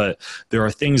sacrifice, but there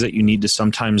are things that you need to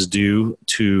sometimes do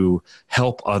to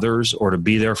help others or to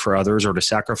be there for others or to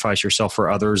sacrifice yourself for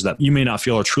others that you may not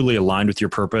feel are truly aligned with your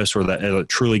purpose or that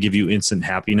truly give you instant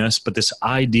happiness. But this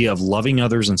idea of loving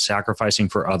others and sacrificing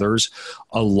for others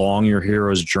along your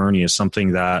hero's journey is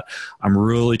something that I'm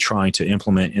really trying to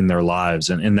implement in their lives.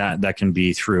 And that can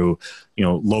be through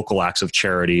local acts of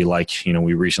charity. Like,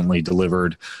 we recently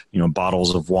delivered,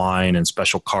 bottles of wine and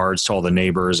special cards to all the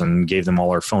neighbors and gave them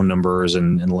all our phone numbers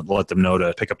and let them know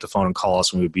to pick up the phone and call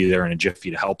us, and we'd be there in a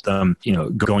jiffy to help them.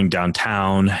 Going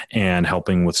downtown and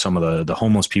helping with some of the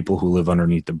homeless people who live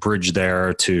underneath the bridge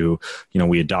there to,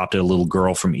 we adopted a little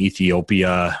girl from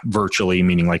Ethiopia virtually,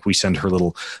 meaning like we send her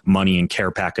little money and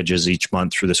care packages each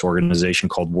month through this organization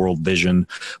called World Vision.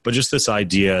 But just this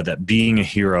idea that being a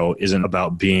hero isn't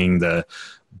about being the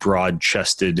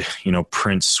broad-chested,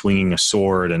 prince swinging a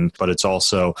sword, but it's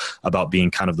also about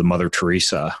being kind of the Mother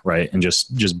Teresa, right? And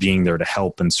just being there to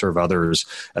help and serve others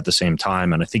at the same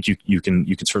time. And I think you can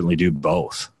certainly do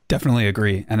both. Definitely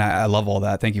agree, and I love all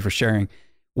that. Thank you for sharing.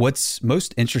 What's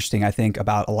most interesting, I think,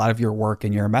 about a lot of your work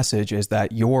and your message is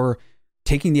that you're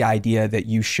taking the idea that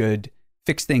you should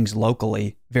fix things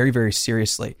locally very, very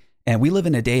seriously. And we live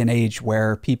in a day and age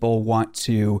where people want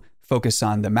to focus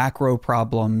on the macro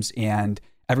problems and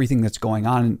everything that's going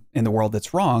on in the world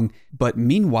that's wrong. But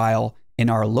meanwhile, in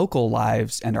our local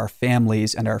lives and our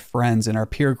families and our friends and our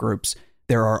peer groups,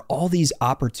 there are all these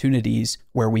opportunities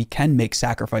where we can make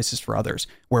sacrifices for others,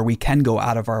 where we can go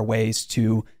out of our ways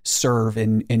to serve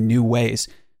in new ways.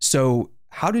 So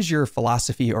how does your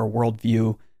philosophy or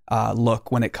worldview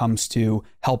look when it comes to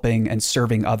helping and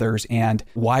serving others? And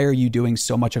why are you doing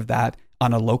so much of that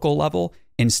on a local level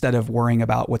instead of worrying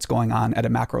about what's going on at a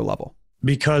macro level?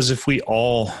 Because if we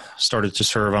all started to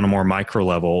serve on a more micro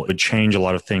level, it would change a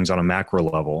lot of things on a macro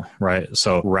level, right?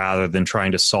 So rather than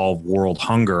trying to solve world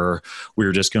hunger, we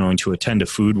were just going to attend to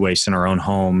food waste in our own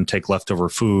home, take leftover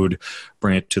food,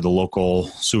 bring it to the local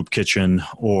soup kitchen,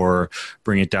 or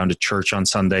bring it down to church on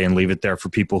Sunday and leave it there for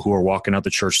people who are walking out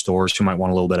the church doors who might want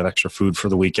a little bit of extra food for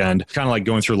the weekend. Kind of like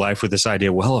going through life with this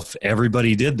idea, well, if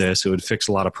everybody did this, it would fix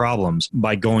a lot of problems.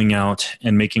 By going out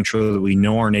and making sure that we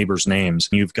know our neighbors' names.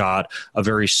 You've got a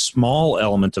very small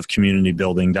element of community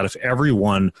building that if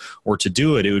everyone were to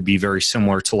do it, it would be very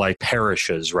similar to like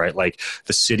parishes, right? Like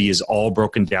the city is all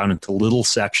broken down into little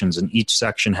sections, and each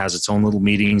section has its own little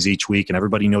meetings each week, and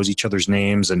everybody knows each other's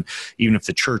names. And even if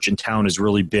the church in town is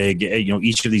really big,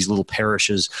 each of these little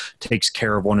parishes takes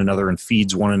care of one another and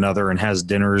feeds one another and has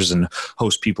dinners and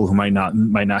hosts people who might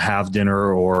not have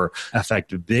dinner, or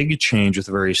affect a big change with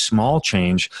a very small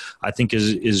change, I think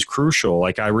is crucial.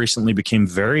 Like I recently became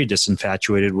very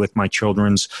disinfatuated with my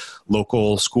children's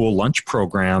local school lunch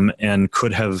program and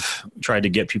could have tried to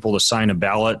get people to sign a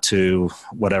ballot to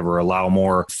allow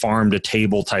more farm to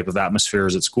table type of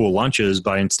atmospheres at school lunches,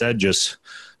 but I instead just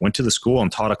went to the school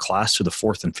and taught a class to the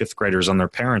 4th and 5th graders and their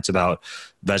parents about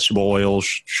vegetable oils,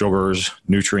 sugars,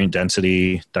 nutrient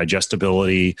density,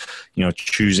 digestibility,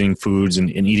 choosing foods and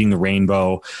eating the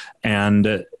rainbow.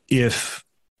 And if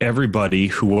everybody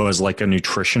who was like a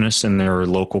nutritionist in their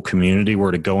local community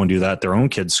were to go and do that at their own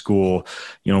kid's school,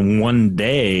 one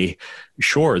day,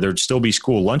 sure, there'd still be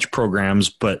school lunch programs,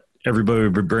 but everybody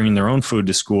would be bringing their own food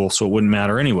to school, so it wouldn't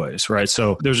matter anyways, right?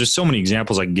 So there's just so many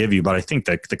examples I can give you, but I think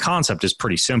that the concept is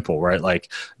pretty simple, right?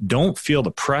 Like, don't feel the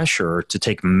pressure to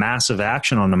take massive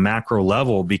action on a macro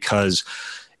level, because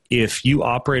if you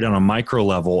operate on a micro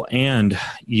level and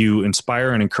you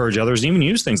inspire and encourage others, and even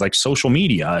use things like social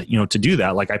media, to do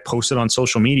that. Like I posted on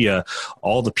social media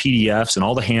all the PDFs and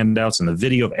all the handouts and the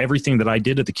video of everything that I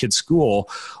did at the kids' school.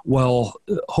 Well,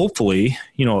 hopefully,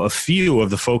 a few of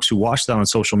the folks who watch that on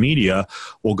social media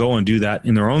will go and do that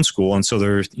in their own school. And so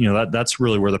there's, that's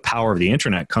really where the power of the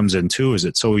internet comes in too, is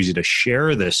it's so easy to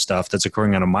share this stuff that's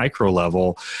occurring on a micro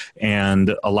level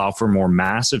and allow for more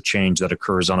massive change that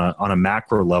occurs on a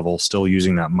macro level, still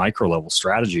using that micro level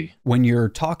strategy. When you're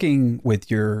talking with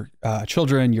your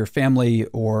children, your family,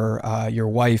 or your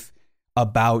wife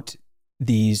about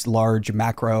these large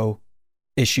macro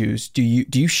issues, do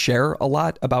you share a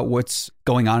lot about what's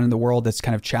going on in the world that's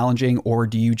kind of challenging, or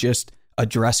do you just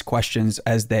address questions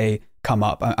as they come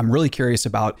up? I'm really curious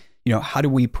about, how do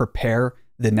we prepare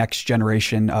the next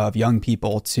generation of young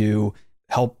people to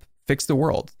help fix the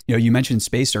world? You mentioned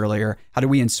space earlier. How do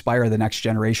we inspire the next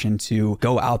generation to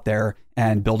go out there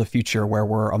and build a future where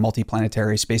we're a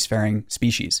multiplanetary spacefaring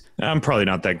species? I'm probably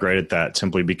not that great at that,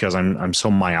 simply because I'm so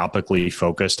myopically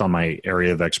focused on my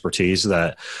area of expertise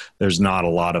that there's not a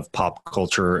lot of pop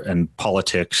culture and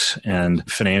politics and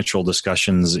financial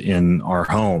discussions in our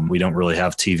home. We don't really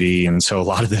have TV. And so a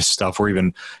lot of this stuff we're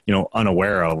even,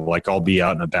 unaware of. Like I'll be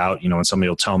out and about, and somebody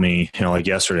will tell me, like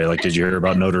yesterday, like, did you hear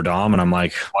about Notre Dame? And I'm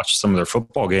like, watched some of their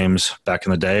football games back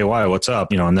in the day. Why? What's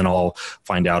up? And then I'll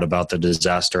find out about the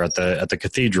disaster at the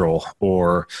cathedral,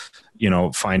 or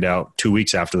find out 2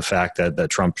 weeks after the fact that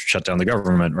Trump shut down the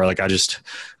government, right? Like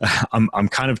I'm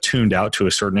kind of tuned out to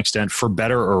a certain extent, for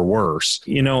better or worse.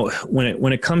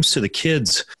 When it comes to the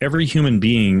kids, every human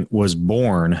being was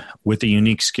born with a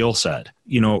unique skill set.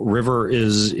 River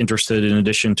is interested, in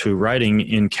addition to writing,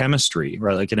 in chemistry,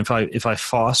 right? Like, and if I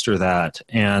foster that,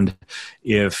 and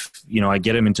if, I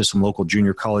get him into some local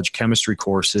junior college chemistry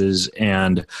courses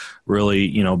and really,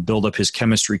 build up his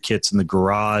chemistry kits in the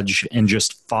garage and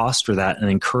just foster that and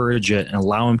encourage it and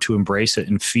allow him to embrace it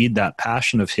and feed that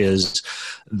passion of his,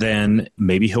 then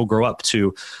maybe he'll grow up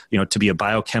to be a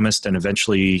biochemist and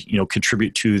eventually,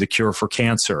 contribute to the cure for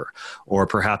cancer. Or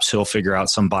perhaps he'll figure out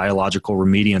some biological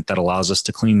remediant that allows us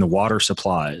to clean the water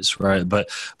supplies, right? But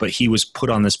he was put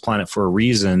on this planet for a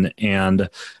reason. And,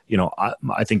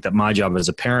 I think that my job as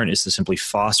a parent is to simply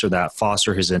foster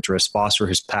his interests, foster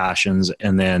his passions,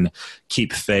 and then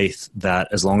keep faith that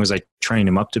as long as I train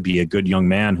him up to be a good young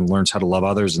man who learns how to love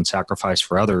others and sacrifice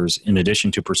for others, in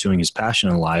addition to pursuing his passion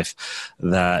in life,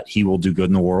 that he will do good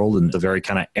in the world. And the very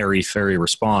kind of airy-fairy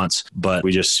response, but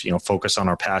we just, focus on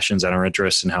our passions and our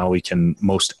interests and how we can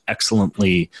most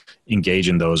excellently engage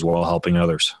in those while helping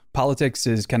others. Politics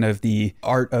is kind of the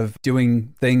art of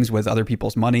doing things with other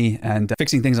people's money, and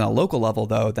fixing things on a local level,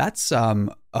 though, that's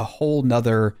a whole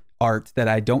nother art that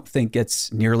I don't think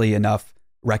gets nearly enough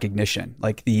recognition.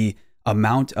 Like the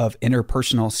amount of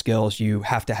interpersonal skills you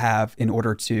have to have in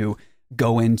order to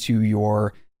go into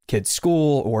your kid's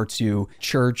school or to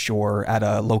church or at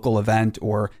a local event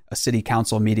or a city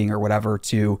council meeting or whatever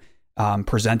to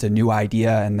present a new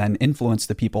idea and then influence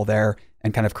the people there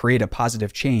and kind of create a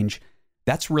positive change.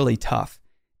 That's really tough.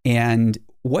 And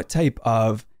what type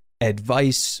of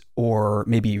advice or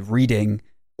maybe reading,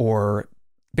 or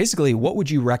basically what would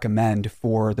you recommend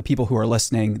for the people who are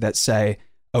listening that say,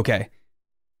 okay,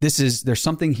 there's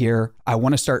something here. I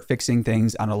want to start fixing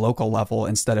things on a local level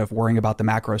instead of worrying about the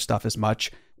macro stuff as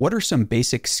much. What are some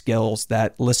basic skills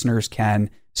that listeners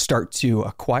can start to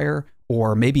acquire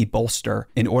or maybe bolster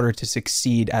in order to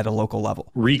succeed at a local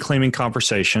level? Reclaiming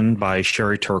Conversation by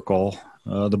Sherry Turkle.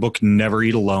 The book Never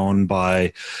Eat Alone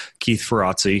by Keith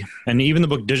Ferrazzi, and even the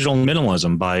book Digital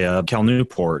Minimalism by Cal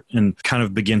Newport, and kind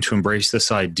of begin to embrace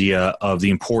this idea of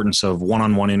the importance of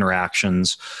one-on-one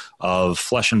interactions, of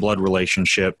flesh and blood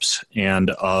relationships, and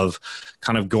of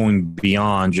kind of going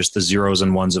beyond just the zeros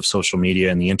and ones of social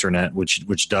media and the internet,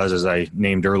 which does, as I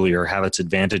named earlier, have its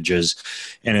advantages,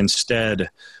 and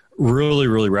instead really,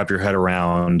 really wrap your head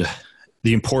around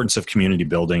the importance of community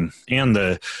building and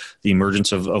the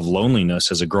emergence of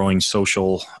loneliness as a growing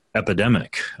social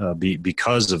epidemic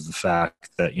because of the fact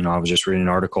that, I was just reading an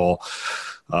article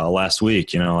last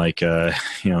week, like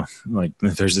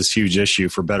there's this huge issue,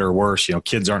 for better or worse,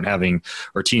 kids aren't having,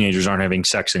 or teenagers aren't having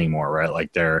sex anymore, right?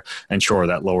 And sure,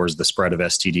 that lowers the spread of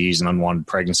STDs and unwanted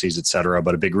pregnancies, et cetera.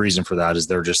 But a big reason for that is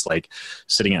they're just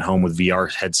sitting at home with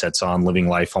VR headsets on, living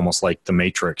life almost like the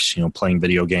Matrix, playing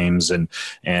video games and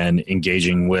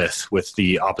engaging with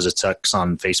the opposite sex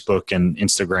on Facebook and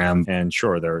Instagram. And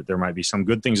sure, there might be some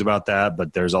good things about that,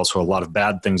 but there's also a lot of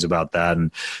bad things about that.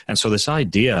 And so this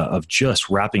idea of just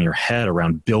wrapping your head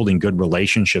around building good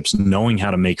relationships, knowing how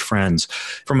to make friends.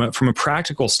 From a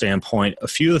practical standpoint, a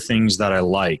few of the things that I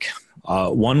like.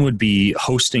 One would be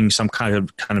hosting some kind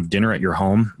of dinner at your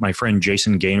home. My friend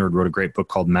Jason Gaynord wrote a great book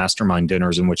called Mastermind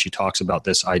Dinners, in which he talks about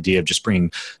this idea of just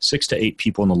bringing 6 to 8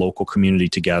 people in the local community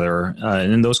together.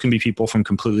 And those can be people from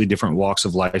completely different walks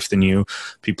of life than you,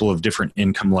 people of different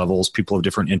income levels, people of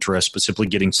different interests, but simply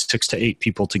getting 6 to 8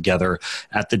 people together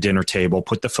at the dinner table,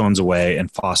 put the phones away, and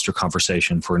foster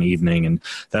conversation for an evening. And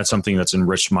that's something that's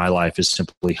enriched my life, is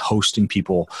simply hosting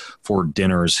people for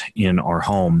dinners in our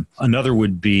home. Another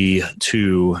would be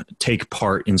to take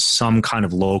part in some kind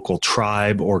of local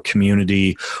tribe or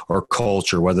community or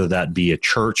culture, whether that be a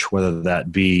church, whether that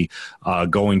be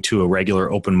going to a regular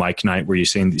open mic night where you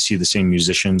see the same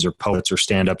musicians or poets or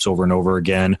stand-ups over and over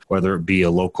again, whether it be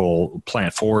a local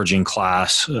plant foraging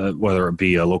class, whether it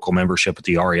be a local membership at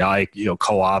the REI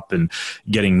co-op, and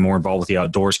getting more involved with the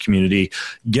outdoors community,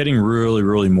 getting really,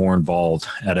 really more involved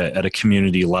at a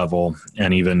community level,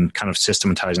 and even kind of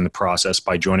systematizing the process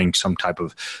by joining some type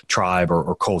of tribe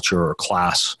or culture or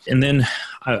class. And then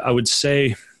I would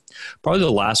say probably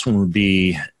the last one would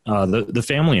be the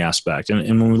family aspect.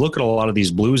 And when we look at a lot of these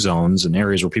blue zones and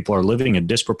areas where people are living a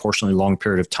disproportionately long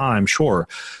period of time, sure,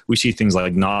 we see things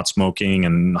like not smoking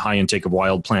and high intake of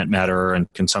wild plant matter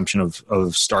and consumption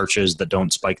of starches that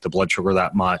don't spike the blood sugar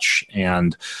that much,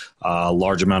 and a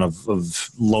large amount of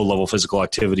low-level physical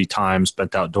activity time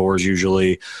spent outdoors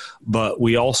usually. But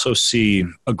we also see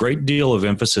a great deal of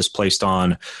emphasis placed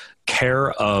on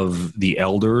care of the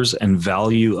elders and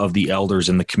value of the elders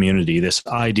in the community. This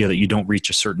idea that you don't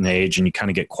reach a certain age and you kind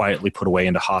of get quietly put away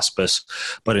into hospice,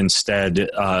 but instead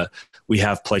we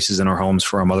have places in our homes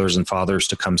for our mothers and fathers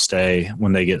to come stay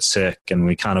when they get sick, and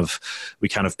we kind of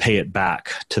pay it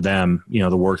back to them,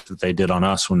 the work that they did on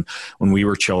us when we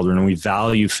were children. And we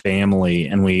value family,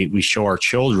 and we show our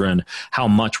children how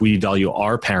much we value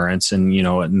our parents, and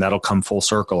and that'll come full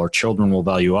circle. Our children will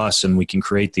value us, and we can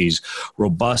create these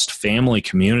robust family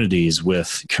communities,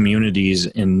 with communities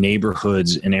in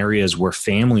neighborhoods in areas where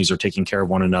families are taking care of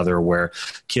one another, where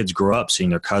kids grow up seeing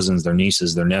their cousins, their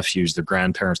nieces, their nephews, their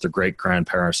grandparents, their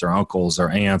great-grandparents, their uncles, their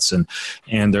aunts.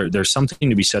 And there's something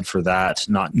to be said for that,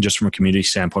 not just from a community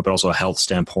standpoint, but also a health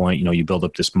standpoint. You build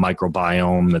up this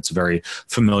microbiome that's very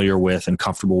familiar with and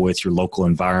comfortable with your local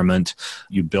environment.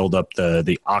 You build up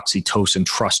the oxytocin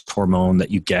trust hormone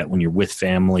that you get when you're with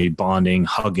family, bonding,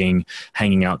 hugging,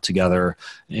 hanging out together.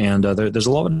 And there's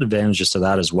a lot of advantages to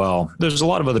that as well. There's a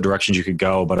lot of other directions you could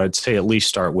go, but I'd say at least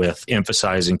start with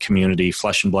emphasizing community,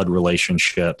 flesh and blood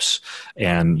relationships,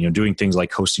 and doing things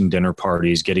like hosting dinner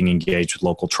parties, getting engaged with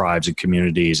local tribes and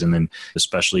communities, and then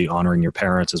especially honoring your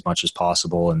parents as much as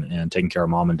possible, and taking care of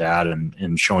mom and dad,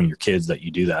 and showing your kids that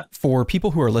you do that. For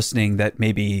people who are listening that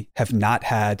maybe have not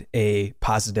had a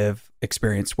positive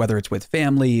experience, whether it's with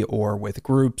family or with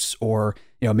groups, or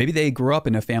maybe they grew up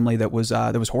in a family that was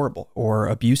horrible or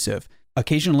abusive.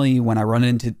 Occasionally, when I run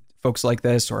into folks like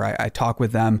this, or I talk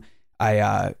with them,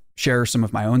 I share some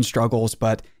of my own struggles.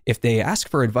 But if they ask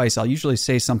for advice, I'll usually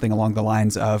say something along the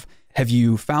lines of, have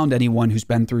you found anyone who's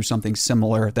been through something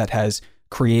similar that has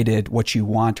created what you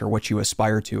want or what you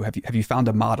aspire to? Have you found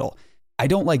a model? I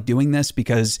don't like doing this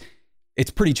because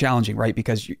it's pretty challenging, right?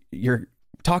 Because you're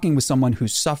talking with someone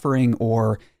who's suffering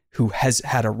or who has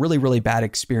had a really, really bad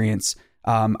experience.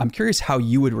 I'm curious how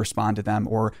you would respond to them,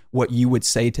 or what you would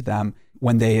say to them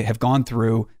when they have gone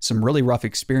through some really rough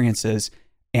experiences,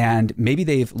 and maybe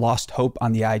they've lost hope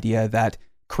on the idea that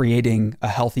creating a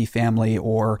healthy family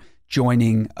or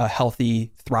joining a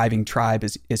healthy, thriving tribe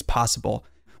is possible.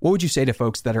 What would you say to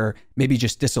folks that are maybe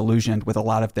just disillusioned with a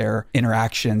lot of their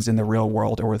interactions in the real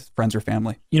world or with friends or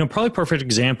family? Probably a perfect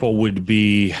example would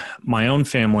be my own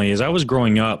family. As I was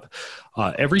growing up,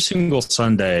 every single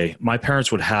Sunday, my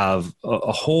parents would have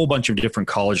a whole bunch of different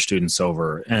college students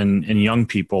over and young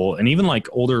people, and even like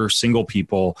older single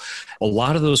people. A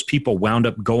lot of those people wound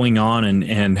up going on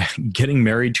and getting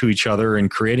married to each other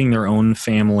and creating their own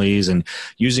families and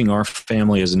using our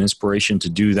family as an inspiration to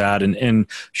do that. And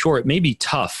sure, it may be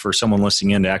tough for someone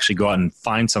listening in to actually go out and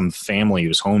find some family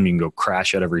whose home you can go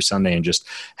crash at every Sunday and just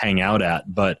hang out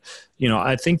at. But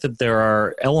I think that there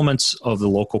are elements of the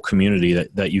local community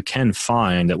that you can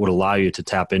find that would allow you to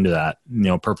tap into that.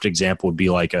 A perfect example would be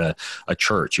like a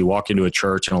church. You walk into a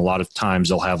church and a lot of times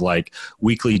they'll have like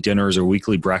weekly dinners or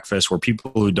weekly breakfasts where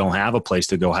people who don't have a place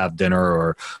to go have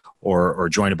dinner or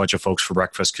join a bunch of folks for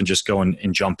breakfast can just go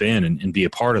and jump in and be a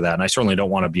part of that. And I certainly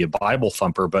don't want to be a Bible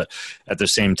thumper, but at the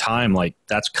same time, like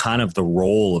that's kind of the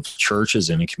role of churches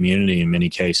in a community in many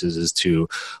cases, is to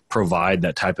provide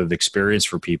that type of experience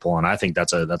for people. And I think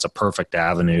that's a perfect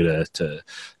avenue to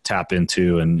tap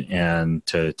into and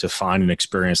to find an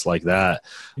experience like that.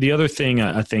 The other thing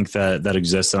I think that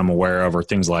exists that I'm aware of are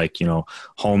things like,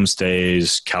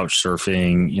 homestays, couch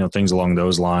surfing, things along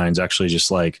those lines. Actually just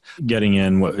like getting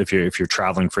in, if you're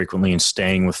traveling frequently and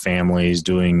staying with families,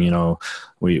 doing,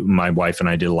 my wife and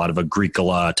I did a lot of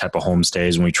Agricola type of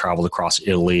homestays when we traveled across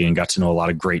Italy and got to know a lot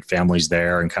of great families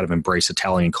there and kind of embrace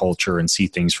Italian culture and see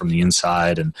things from the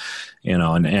inside. And,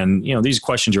 these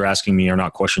questions you're asking me are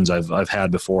not questions I've had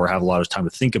before, have a lot of time to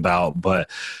think about, but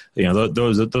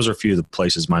those are a few of the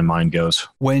places my mind goes.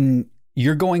 When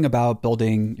you're going about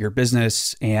building your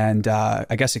business and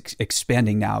I guess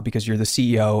expanding now because you're the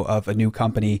CEO of a new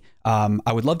company,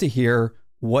 I would love to hear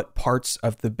what parts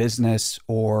of the business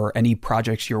or any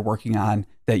projects you're working on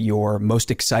that you're most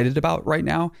excited about right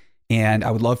now. And I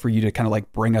would love for you to kind of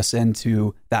like bring us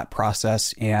into that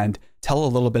process and tell a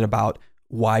little bit about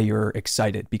why you're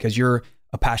excited, because you're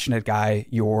a passionate guy,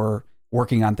 you're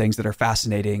working on things that are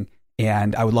fascinating.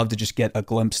 And I would love to just get a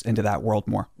glimpse into that world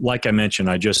more. Like I mentioned,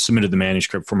 I just submitted the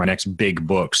manuscript for my next big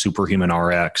book, Superhuman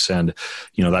RX. And,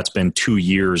 that's been 2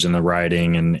 years in the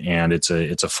writing and it's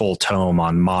a full tome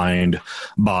on mind,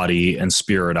 body, and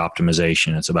spirit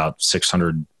optimization. It's about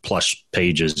 600 plus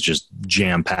pages, just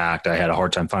jam packed. I had a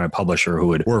hard time finding a publisher who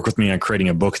would work with me on creating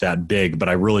a book that big, but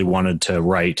I really wanted to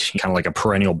write kind of like a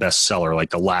perennial bestseller,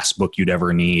 like the last book you'd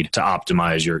ever need to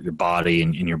optimize your body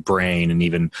and your brain and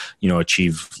even,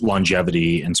 achieve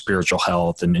longevity and spiritual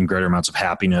health and greater amounts of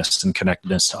happiness and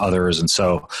connectedness to others. And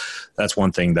so that's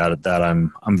one thing that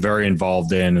I'm very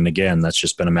involved in. And again, that's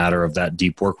just been a matter of that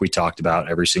deep work we talked about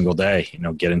every single day,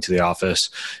 get into the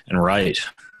office and write.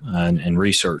 And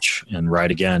research and write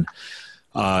again.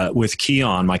 With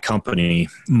Keon, my company,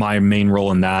 my main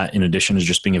role in that, in addition to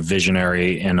just being a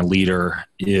visionary and a leader,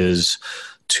 is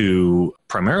to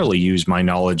primarily use my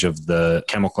knowledge of the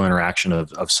chemical interaction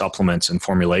of supplements and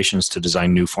formulations to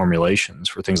design new formulations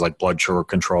for things like blood sugar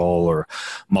control or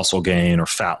muscle gain or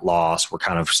fat loss. We're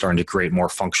kind of starting to create more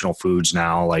functional foods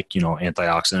now, like,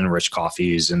 antioxidant rich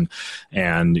coffees and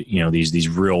these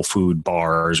real food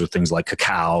bars with things like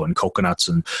cacao and coconuts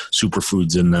and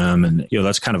superfoods in them. And,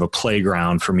 that's kind of a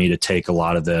playground for me to take a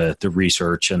lot of the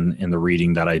research and the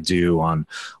reading that I do on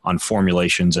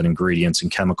formulations and ingredients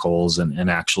and chemicals and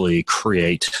actually create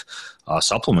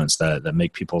supplements that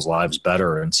make people's lives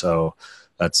better. And so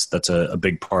that's a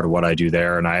big part of what I do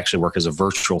there. And I actually work as a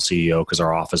virtual CEO because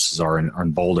our offices are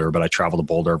in Boulder, but I travel to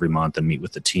Boulder every month and meet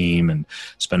with the team and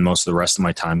spend most of the rest of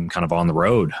my time kind of on the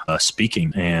road,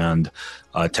 speaking and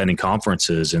attending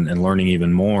conferences and learning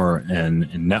even more and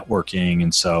networking.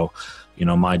 And so,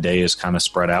 my day is kind of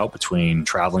spread out between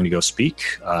traveling to go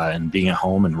speak and being at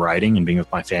home and writing and being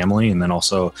with my family, and then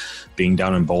also being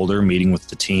down in Boulder, meeting with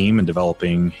the team and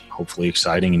developing hopefully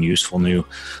exciting and useful new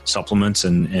supplements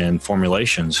and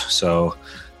formulations. So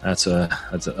that's kind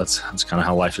of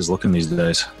how life is looking these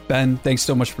days. Ben, thanks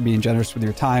so much for being generous with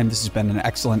your time. This has been an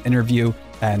excellent interview.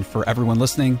 And for everyone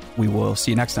listening, we will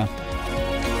see you next time.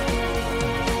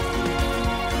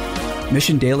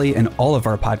 Mission Daily and all of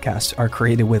our podcasts are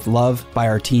created with love by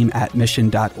our team at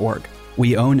mission.org.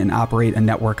 We own and operate a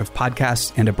network of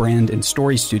podcasts and a brand and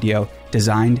story studio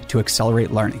designed to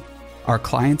accelerate learning. Our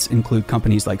clients include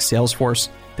companies like Salesforce,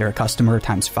 they're a customer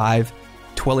times 5,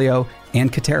 Twilio, and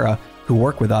Katera, who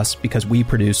work with us because we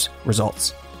produce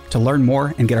results. To learn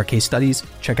more and get our case studies,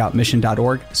 check out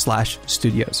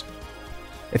mission.org/studios.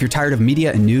 If you're tired of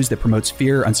media and news that promotes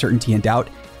fear, uncertainty, and doubt,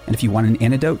 And if you want an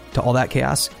antidote to all that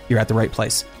chaos, you're at the right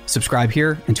place. Subscribe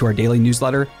here and to our daily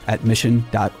newsletter at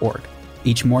mission.org.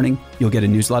 Each morning, you'll get a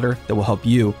newsletter that will help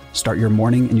you start your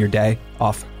morning and your day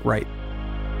off right.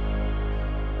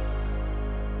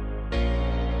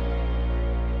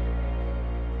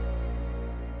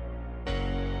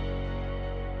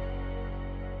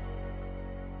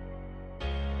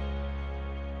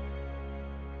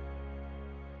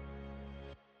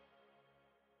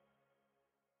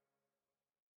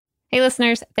 Hey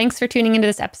listeners, thanks for tuning into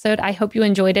this episode. I hope you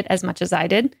enjoyed it as much as I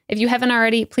did. If you haven't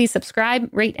already, please subscribe,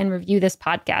 rate, and review this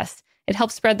podcast. It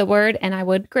helps spread the word, and I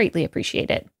would greatly appreciate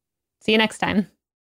it. See you next time.